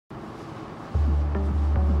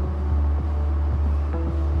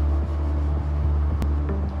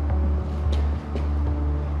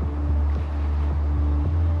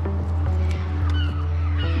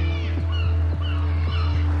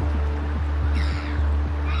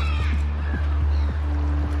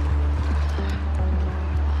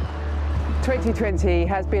2020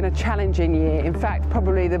 has been a challenging year, in fact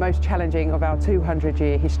probably the most challenging of our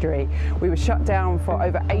 200-year history. We were shut down for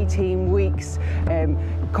over 18 weeks,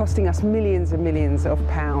 costing us millions and millions of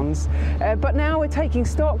pounds. But now we're taking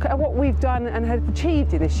stock at what we've done and have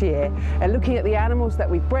achieved in this year, looking at the animals that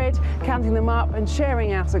we've bred, counting them up and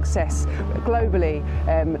sharing our success globally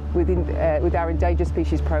with our endangered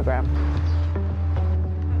species programme.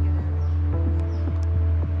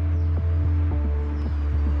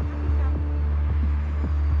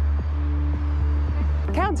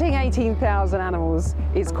 Counting 18,000 animals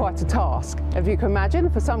is quite a task. If you can imagine,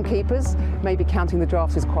 for some keepers, maybe counting the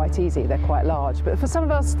giraffes is quite easy, they're quite large. But for some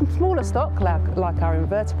of our smaller stock, like our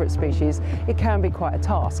invertebrate species, it can be quite a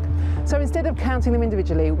task. So instead of counting them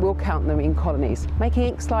individually, we'll count them in colonies, making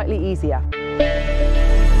it slightly easier.